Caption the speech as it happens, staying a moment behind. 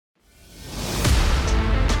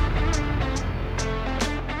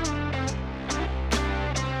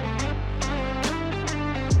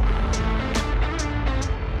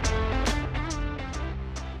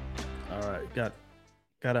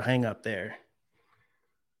got to hang up there.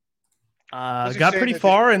 Was he Got saying pretty that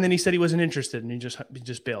far, and then he said he wasn't interested, and he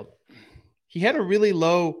just bailed. He had a really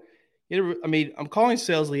low. I mean, I'm calling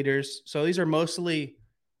sales leaders, so these are mostly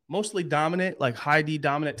dominant, like high D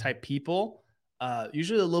dominant type people.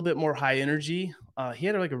 Usually a little bit more high energy. He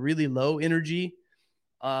had like a really low energy.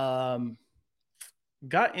 Got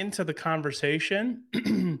into the conversation,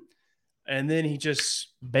 and then he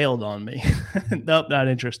just bailed on me. Nope, not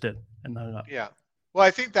interested, and hung up. Yeah. Well,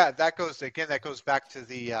 I think that goes back to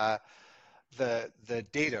the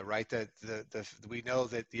data, right? That we know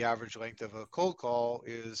that the average length of a cold call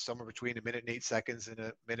is somewhere between 1 minute and 8 seconds and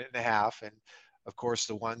 1.5 minutes, and of course,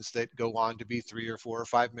 the ones that go on to be 3 or 4 or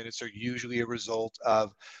 5 minutes are usually a result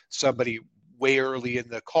of somebody way early in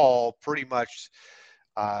the call, pretty much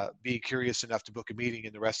being curious enough to book a meeting,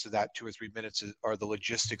 and the rest of that 2 or 3 minutes are the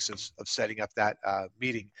logistics of setting up that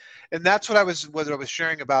meeting. And that's what I was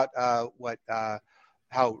sharing about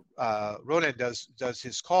how Ronen does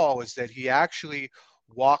his call, is that he actually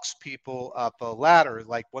walks people up a ladder.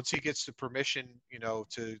 Like once he gets the permission,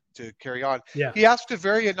 to carry on, Yeah. he asks a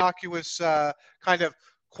very innocuous kind of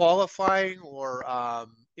qualifying or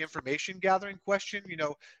information gathering question. I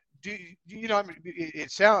mean,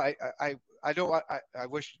 it sound I don't I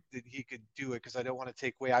wish that he could do it, because I don't want to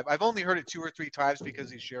take away. I've only heard it 2 or 3 times because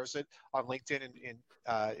he shares it on LinkedIn, and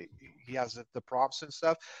he has the prompts and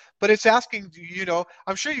stuff. But it's asking,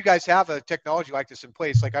 I'm sure you guys have a technology like this in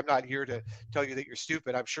place. Like, I'm not here to tell you that you're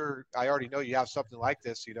stupid. I'm sure I already know you have something like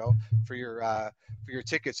this, for your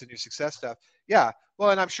tickets and your success stuff. Yeah. Well,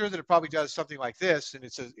 and I'm sure that it probably does something like this. And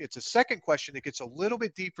it's a second question that gets a little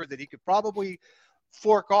bit deeper that he could probably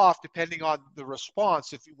fork off depending on the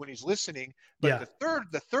response when he's listening. But Yeah.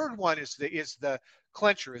 the third one is the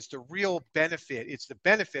clincher, is the real benefit. It's the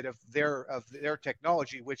benefit of their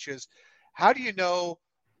technology, which is, how do you know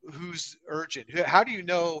who's urgent? How do you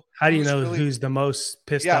know How do you who's know really, who's the most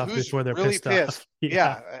pissed yeah, off who's before they're really pissed pissed? off?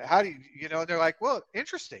 Yeah. Yeah. How do and they're like, well,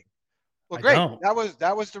 interesting. Well, I great. don't.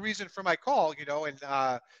 That was the reason for my call,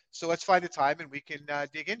 and so let's find a time and we can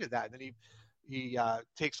dig into that. And then he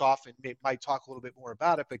takes off and might talk a little bit more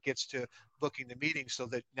about it, but gets to booking the meeting, so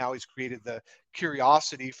that now he's created the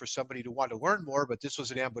curiosity for somebody to want to learn more. But this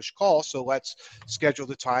was an ambush call, so let's schedule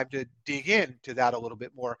the time to dig into that a little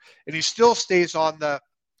bit more. And he still stays on the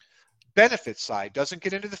benefit side, doesn't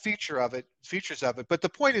get into the features of it. But the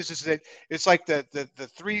point is that it's like the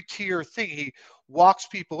 3-tier thing. He walks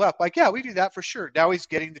people up, like, yeah, we do that for sure. Now he's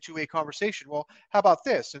getting the two-way conversation. Well, how about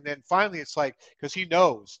this? And then finally it's like, because he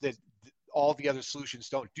knows that all the other solutions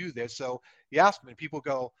don't do this. So he asks them, and people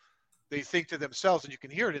go, they think to themselves, and you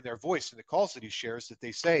can hear it in their voice in the calls that he shares, that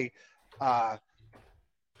they say, I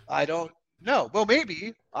don't know. Well,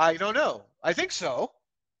 maybe. I don't know. I think so.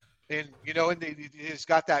 And he's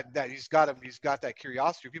got he's got that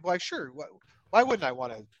curiosity. People are like, sure, why wouldn't I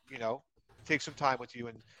want to take some time with you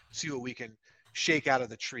and see what we can shake out of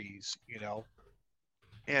the trees.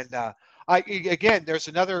 And again, there's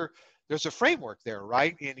a framework there,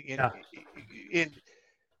 right? In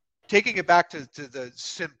taking it back to the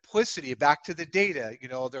simplicity, back to the data.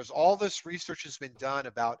 There's all this research has been done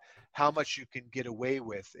about how much you can get away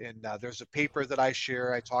with. And there's a paper that I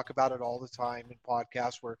share. I talk about it all the time in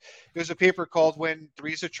podcasts, where there's a paper called "When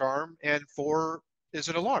 3 is a Charm and 4 is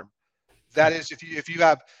an Alarm." That is, if you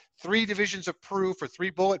have 3 divisions of proof or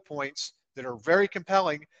 3 bullet points that are very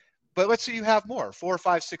compelling, but let's say you have more, 4,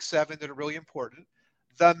 5, 6, 7 that are really important.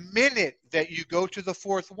 The minute that you go to the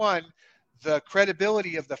 4th one, the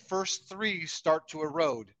credibility of the first 3 start to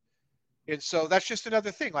erode. And so that's just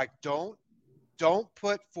another thing. Like, don't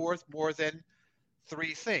put forth more than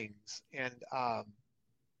 3 things. And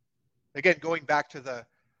again, going back to the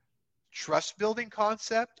trust building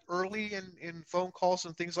concept early in phone calls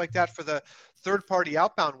and things like that, for the third party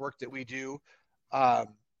outbound work that we do,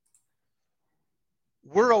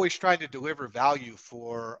 we're always trying to deliver value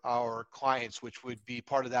for our clients, which would be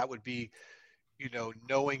part of that would be,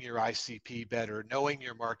 knowing your ICP better, knowing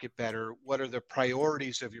your market better. What are the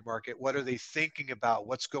priorities of your market? What are they thinking about?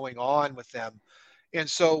 What's going on with them? And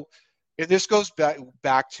so, and this goes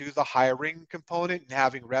back to the hiring component and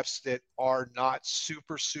having reps that are not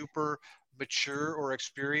super mature or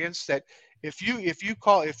experienced. That if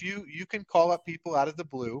you can call up people out of the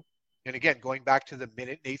blue, and again, going back to the 1.8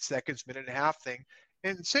 minutes, 1.5 minutes thing,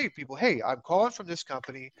 and say to people, hey, I'm calling from this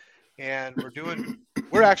company, and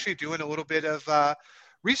we're actually doing a little bit of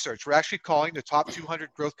research. We're actually calling the top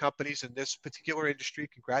 200 growth companies in this particular industry.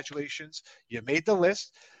 Congratulations, you made the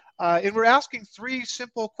list. And we're asking 3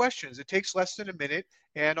 simple questions. It takes less than a minute,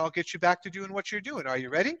 and I'll get you back to doing what you're doing. Are you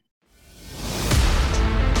ready?